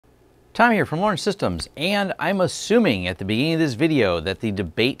Tom here from Lawrence Systems, and I'm assuming at the beginning of this video that the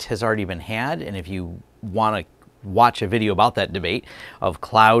debate has already been had, and if you want to watch a video about that debate of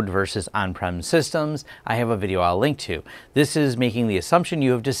cloud versus on-prem systems, I have a video I'll link to. This is making the assumption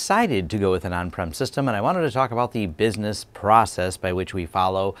you have decided to go with an on-prem system, and I wanted to talk about the business process by which we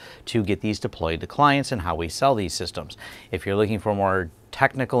follow to get these deployed to clients and how we sell these systems. If you're looking for more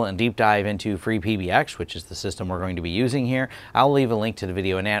technical and deep dive into FreePBX, which is the system we're going to be using here, I'll leave a link to the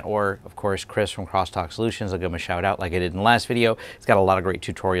video in that, or of course Chris from Crosstalk Solutions, I'll give him a shout out like I did in the last video. He's got a lot of great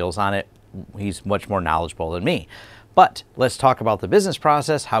tutorials on it. He's much more knowledgeable than me. But let's talk about the business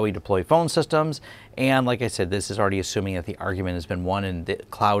process, how we deploy phone systems, and like I said, this is already assuming that the argument has been won and the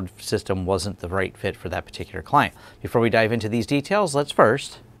cloud system wasn't the right fit for that particular client. Before we dive into these details, let's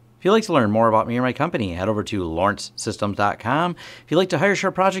first, if you'd like to learn more about me or my company, head over to lawrencesystems.com. If you'd like to hire for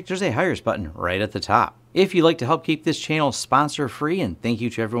a project, there's a Hires button right at the top. If you'd like to help keep this channel sponsor-free, and thank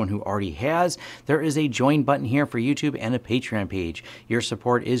you to everyone who already has, there is a Join button here for YouTube and a Patreon page. Your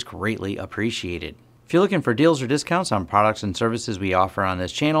support is greatly appreciated. If you're looking for deals or discounts on products and services we offer on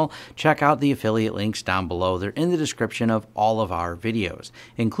this channel, check out the affiliate links down below. They're in the description of all of our videos,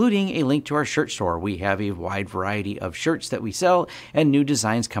 including a link to our shirt store. We have a wide variety of shirts that we sell, and new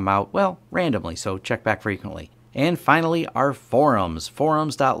designs come out, well, randomly, so check back frequently. And finally, our forums.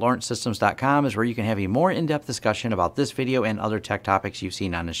 Forums.lawrencesystems.com is where you can have a more in-depth discussion about this video and other tech topics you've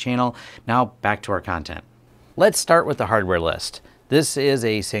seen on this channel. Now, back to our content. Let's start with the hardware list. This is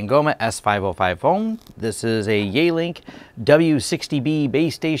a Sangoma S505 phone. This is a Yealink W60B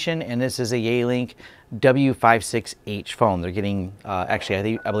base station, and this is a Yealink W56H phone. They're getting,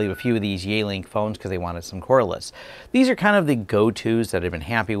 actually, I believe a few of these Yealink phones because they wanted some cordless. These are kind of the go-tos that I've been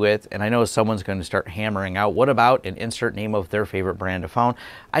happy with, and I know someone's going to start hammering out, what about an insert name of their favorite brand of phone?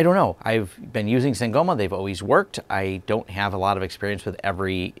 I don't know. I've been using Sangoma. They've always worked. I don't have a lot of experience with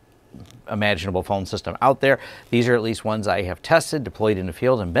every imaginable phone system out there. These are at least ones I have tested, deployed in the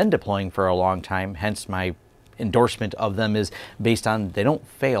field, and been deploying for a long time. Hence my endorsement of them is based on they don't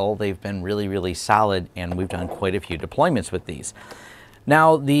fail. They've been really, really solid, and we've done quite a few deployments with these.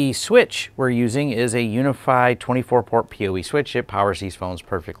 Now, the switch we're using is a UniFi 24-port PoE switch. It powers these phones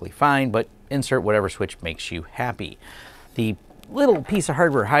perfectly fine, but insert whatever switch makes you happy. The little piece of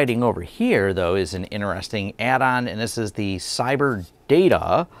hardware hiding over here, though, is an interesting add-on, and this is the Cyber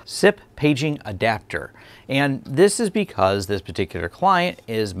Data SIP paging adapter. And this is because this particular client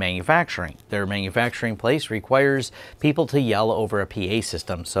is manufacturing. Their manufacturing place requires people to yell over a PA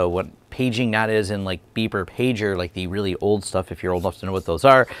system. So what paging not is in like beeper pager, like the really old stuff, if you're old enough to know what those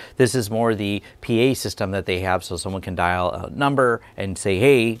are, this is more the PA system that they have, so someone can dial a number and say,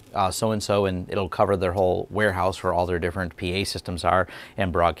 hey, so-and-so, and it'll cover their whole warehouse where all their different PA systems are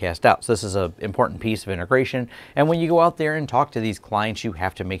and broadcast out. So this is an important piece of integration. And when you go out there and talk to these clients, you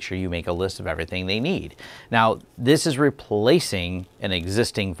have to make sure you make a list of everything they need. Now, this is replacing an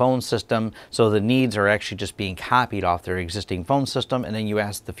existing phone system, so the needs are actually just being copied off their existing phone system, and then you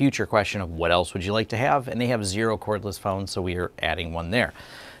ask the future question of what else would you like to have, and they have 0 cordless phones, so we are adding one there.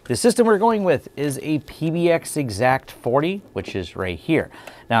 The system we're going with is a PBX Exact 40, which is right here.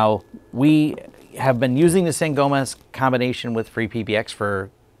 Now, we have been using the Sangoma combination with FreePBX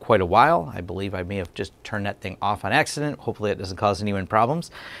for quite a while. I believe I may have just turned that thing off on accident. Hopefully it doesn't cause anyone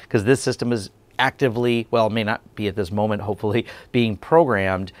problems, because this system is actively, well, it may not be at this moment, hopefully, being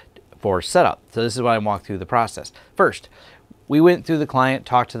programmed for setup. So this is why I walk through the process. First, we went through the client,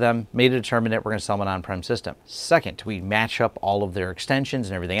 talked to them, made a determination that we're going to sell them an on-prem system. Second, we match up all of their extensions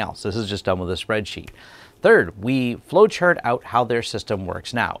and everything else. This is just done with a spreadsheet. Third, we flowchart out how their system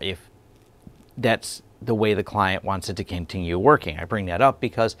works now, if that's the way the client wants it to continue working. I bring that up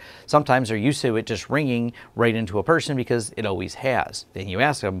because sometimes they're used to it just ringing right into a person because it always has. Then you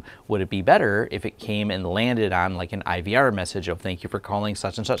ask them, would it be better if it came and landed on like an IVR message of thank you for calling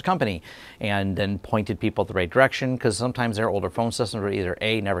such and such company, and then pointed people the right direction, because sometimes their older phone systems were either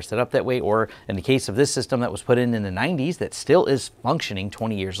A, never set up that way, or in the case of this system that was put in the 90s that still is functioning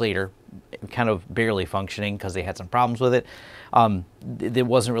 20 years later, kind of barely functioning because they had some problems with it. There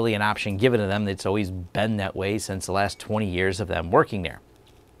wasn't really an option given to them. It's always been that way since the last 20 years of them working there.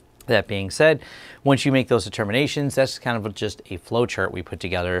 That being said, once you make those determinations, that's kind of just a flow chart we put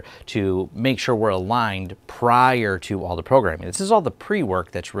together to make sure we're aligned prior to all the programming. This is all the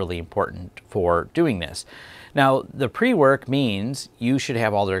pre-work that's really important for doing this. Now, the pre-work means you should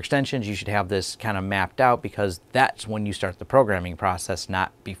have all their extensions. You should have this kind of mapped out because that's when you start the programming process,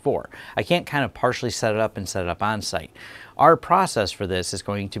 not before. I can't kind of partially set it up and set it up on site. Our process for this is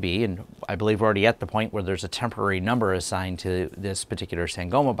going to be, and I believe we're already at the point where there's a temporary number assigned to this particular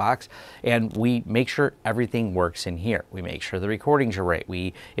Sangoma box, and we make sure everything works in here. We make sure the recordings are right.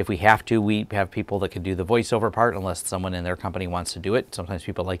 If we have to, we have people that can do the voiceover part unless someone in their company wants to do it. Sometimes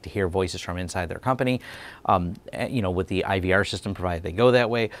people like to hear voices from inside their company, you know, with the IVR system provided they go that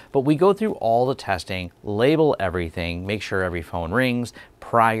way. But we go through all the testing, label everything, make sure every phone rings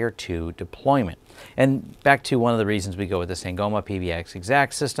prior to deployment. And back to one of the reasons we go with the Sangoma PBX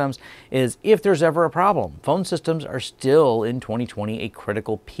exact systems is if there's ever a problem. Phone systems are still in 2020 a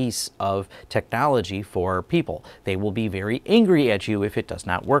critical piece of technology for people. They will be very angry at you if it does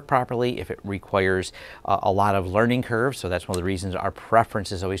not work properly, if it requires a lot of learning curve. So that's one of the reasons our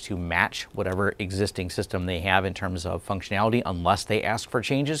preference is always to match whatever existing system they have in terms of functionality, unless they ask for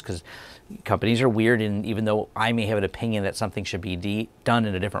changes, because companies are weird, and even though I may have an opinion that something should be done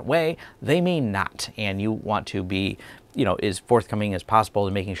in a different way, they may not, and you want to be, you know, as forthcoming as possible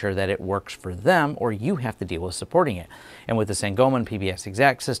in making sure that it works for them, or you have to deal with supporting it. And with the Sangoma and PBX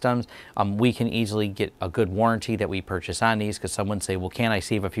exact systems, we can easily get a good warranty that we purchase on these, because someone say, well, can I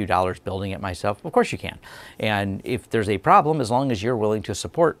save a few dollars building it myself? Of course you can. And if there's a problem, as long as you're willing to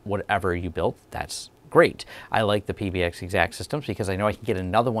support whatever you built, that's great. I like the PBX exact systems because I know I can get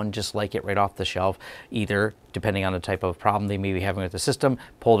another one just like it right off the shelf, either depending on the type of problem they may be having with the system,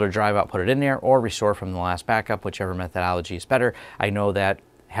 pull their drive out, put it in there, or restore from the last backup, whichever methodology is better. I know that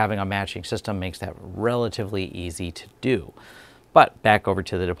having a matching system makes that relatively easy to do. But back over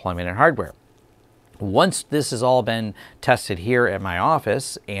to the deployment and hardware. Once this has all been tested here at my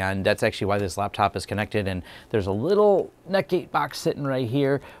office, and that's actually why this laptop is connected, and there's a little Netgate box sitting right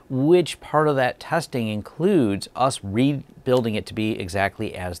here, which part of that testing includes us rebuilding it to be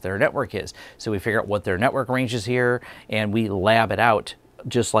exactly as their network is. So we figure out what their network range is here, and we lab it out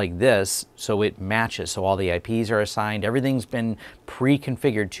just like this so it matches. So all the IPs are assigned, everything's been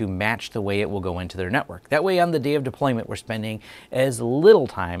pre-configured to match the way it will go into their network. That way on the day of deployment, we're spending as little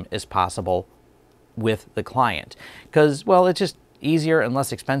time as possible with the client, because, well, it's just easier and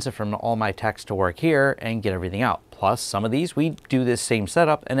less expensive for all my techs to work here and get everything out. Plus, some of these, we do this same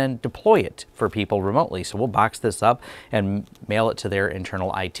setup and then deploy it for people remotely. So we'll box this up and mail it to their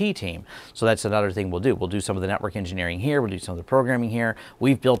internal IT team. So that's another thing we'll do. We'll do some of the network engineering here. We'll do some of the programming here.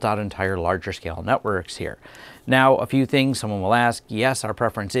 We've built out entire larger scale networks here. Now, a few things someone will ask. Yes, our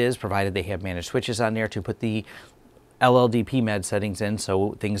preference is, provided they have managed switches on there, to put the LLDP-MED settings in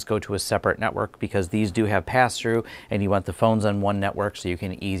so things go to a separate network, because these do have pass-through and you want the phones on one network so you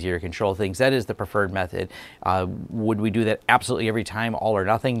can easier control things. That is the preferred method. Would we do that absolutely every time, all or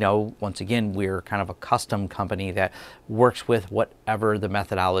nothing? No. Once again, we're kind of a custom company that works with whatever the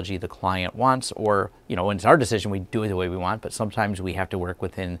methodology the client wants, or, you know, when it's our decision, we do it the way we want, but sometimes we have to work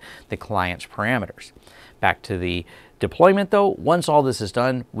within the client's parameters. Back to the deployment though, once all this is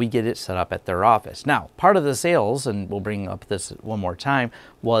done, we get it set up at their office. Now, part of the sales, and we'll bring up this one more time,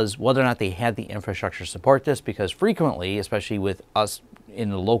 was whether or not they had the infrastructure to support this, because frequently, especially with us in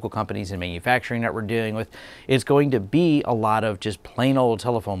the local companies and manufacturing that we're dealing with, it's going to be a lot of just plain old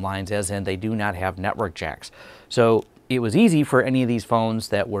telephone lines, as in they do not have network jacks. So it was easy for any of these phones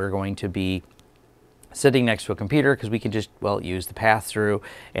that were going to be sitting next to a computer, because we can just, well, use the pass-through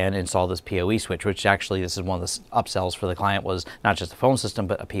and install this PoE switch, which actually, this is one of the upsells for the client, was not just a phone system,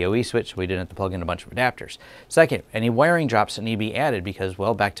 but a PoE switch, so we didn't have to plug in a bunch of adapters. Second, any wiring drops that need to be added, because,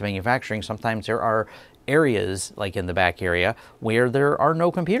 well, back to manufacturing, sometimes there are areas, like in the back area, where there are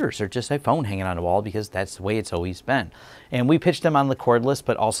no computers. There's just a phone hanging on the wall, because that's the way it's always been. And we pitched them on the cordless,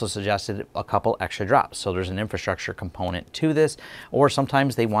 but also suggested a couple extra drops. So there's an infrastructure component to this, or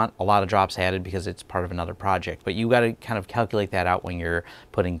sometimes they want a lot of drops added because it's part of another project. But you got to kind of calculate that out when you're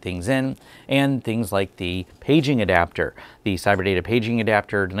putting things in. And things like the paging adapter, the CyberData paging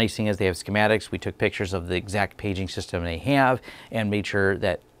adapter. The nice thing is they have schematics. We took pictures of the exact paging system they have and made sure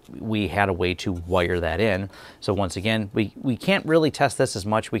that we had a way to wire that in. So once again, we can't really test this as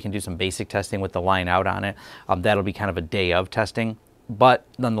much. We can do some basic testing with the line out on it. That'll be kind of a day of testing, but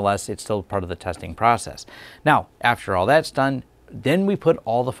nonetheless, it's still part of the testing process. Now, after all that's done, then we put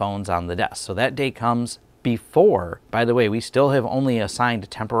all the phones on the desk. So that day comes before, by the way, we still have only assigned a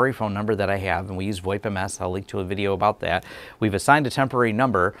temporary phone number that I have, and we use VOIP.MS. I'll link to a video about that. We've assigned a temporary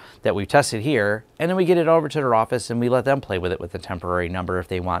number that we've tested here, and then we get it over to their office and we let them play with it with the temporary number if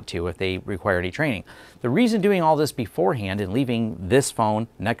they want to, if they require any training. The reason doing all this beforehand and leaving this phone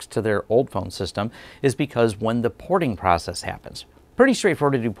next to their old phone system is because when the porting process happens, pretty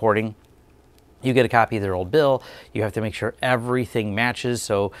straightforward to do porting. You get a copy of their old bill. You have to make sure everything matches.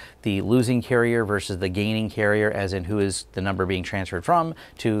 So the losing carrier versus the gaining carrier, as in who is the number being transferred from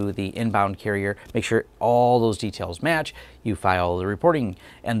to the inbound carrier, make sure all those details match. You file the reporting,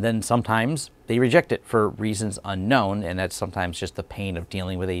 and then sometimes they reject it for reasons unknown, and that's sometimes just the pain of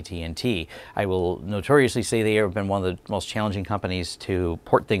dealing with AT&T. I will notoriously say they have been one of the most challenging companies to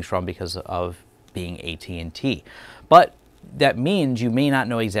port things from because of being AT&T. But that means you may not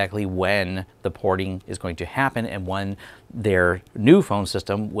know exactly when the porting is going to happen and when their new phone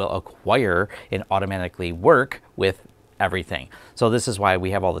system will acquire and automatically work with everything. So this is why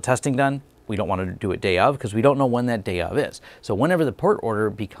we have all the testing done. We don't want to do it day of because we don't know when that day of is. So whenever the port order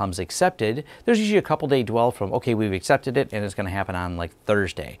becomes accepted, there's usually a couple day dwell from, okay, we've accepted it and it's going to happen on like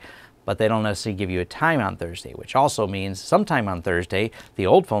Thursday. But they don't necessarily give you a time on Thursday, which also means sometime on Thursday, the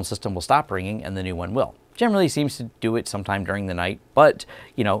old phone system will stop ringing and the new one will. Generally seems to do it sometime during the night, but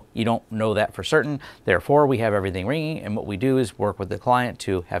you don't know that for certain. Therefore, we have everything ringing, and what we do is work with the client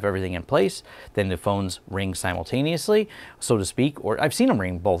to have everything in place. Then the phones ring simultaneously, so to speak, or I've seen them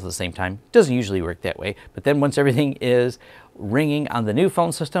ring both at the same time. Doesn't usually work that way, but then once everything is ringing on the new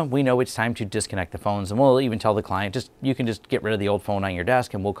phone system, we know it's time to disconnect the phones, and we'll even tell the client, you can just get rid of the old phone on your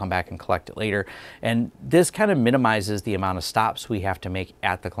desk and we'll come back and collect it later. And this kind of minimizes the amount of stops we have to make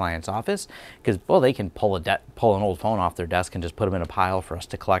at the client's office, because, well, they can pull an old phone off their desk and just put them in a pile for us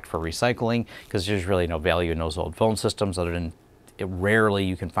to collect for recycling, because there's really no value in those old phone systems other than rarely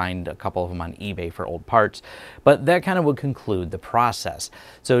you can find a couple of them on eBay for old parts. But that kind of would conclude the process.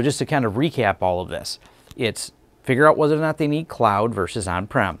 So just to kind of recap all of this, it's figure out whether or not they need cloud versus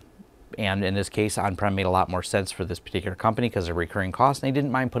on-prem. And in this case, on-prem made a lot more sense for this particular company because of recurring costs, and they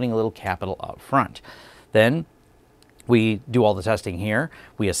didn't mind putting a little capital up front. Then we do all the testing here.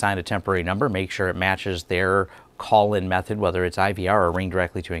 We assign a temporary number, make sure it matches their call-in method, whether it's IVR or ring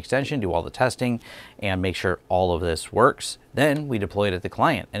directly to an extension, do all the testing and make sure all of this works. Then we deploy it at the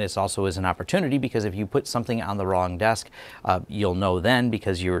client. And this also is an opportunity because if you put something on the wrong desk, you'll know then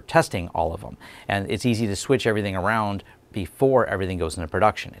because you're testing all of them. And it's easy to switch everything around before everything goes into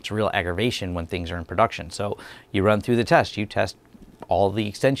production. It's real aggravation when things are in production. So you run through the test, you test all the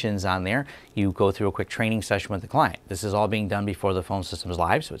extensions on there, you go through a quick training session with the client. This is all being done before the phone system is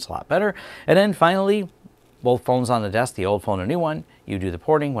live, so it's a lot better. And then finally, both phones on the desk, the old phone and new one, you do the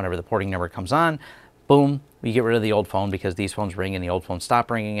porting. Whenever the porting number comes on, boom, we get rid of the old phone because these phones ring and the old phones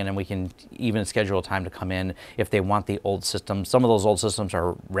stop ringing, and then we can even schedule a time to come in if they want the old system. Some of those old systems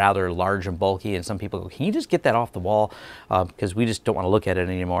are rather large and bulky, and some people go, can you just get that off the wall? Because we just don't want to look at it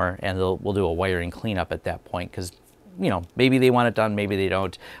anymore, and we'll do a wiring cleanup at that point because, maybe they want it done, maybe they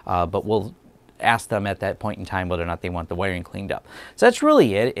don't, but we'll ask them at that point in time whether or not they want the wiring cleaned up. So that's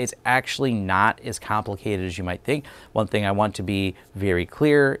really it. It's actually not as complicated as you might think. One thing I want to be very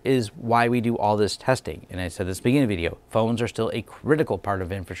clear is why we do all this testing. And I said this at the beginning of the video, phones are still a critical part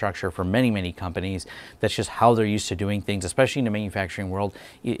of infrastructure for many, many companies. That's just how they're used to doing things, especially in the manufacturing world.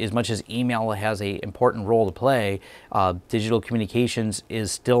 As much as email has an important role to play, digital communications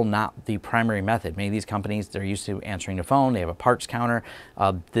is still not the primary method. Many of these companies, they're used to answering the phone. They have a parts counter.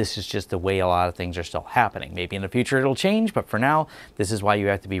 This is just the way a lot of things are still happening. Maybe in the future it'll change, but for now, this is why you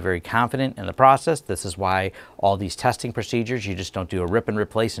have to be very confident in the process. This is why all these testing procedures, you just don't do a rip and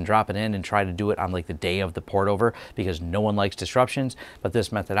replace and drop it in and try to do it on like the day of the port over, because no one likes disruptions. But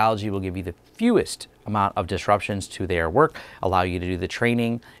this methodology will give you the fewest amount of disruptions to their work, allow you to do the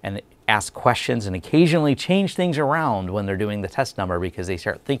training and ask questions and occasionally change things around when they're doing the test number because they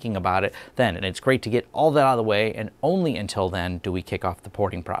start thinking about it then. And it's great to get all that out of the way, and only until then do we kick off the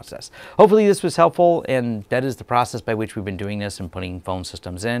porting process. Hopefully this was helpful, and that is the process by which we've been doing this and putting phone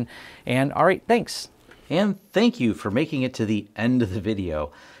systems in. And all right, thanks. And thank you for making it to the end of the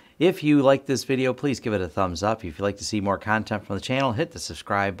video. If you like this video, please give it a thumbs up. If you'd like to see more content from the channel, hit the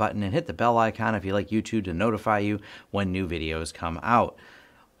subscribe button and hit the bell icon if you like YouTube to notify you when new videos come out.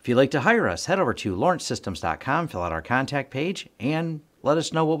 If you'd like to hire us, head over to lawrencesystems.com, fill out our contact page, and let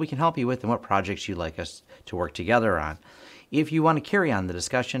us know what we can help you with and what projects you'd like us to work together on. If you want to carry on the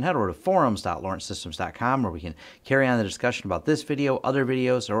discussion, head over to forums.lawrencesystems.com, where we can carry on the discussion about this video, other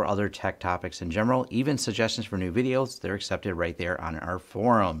videos, or other tech topics in general. Even suggestions for new videos, they're accepted right there on our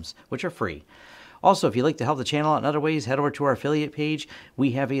forums, which are free. Also, if you'd like to help the channel out in other ways, head over to our affiliate page.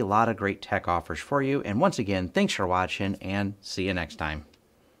 We have a lot of great tech offers for you. And once again, thanks for watching, and see you next time.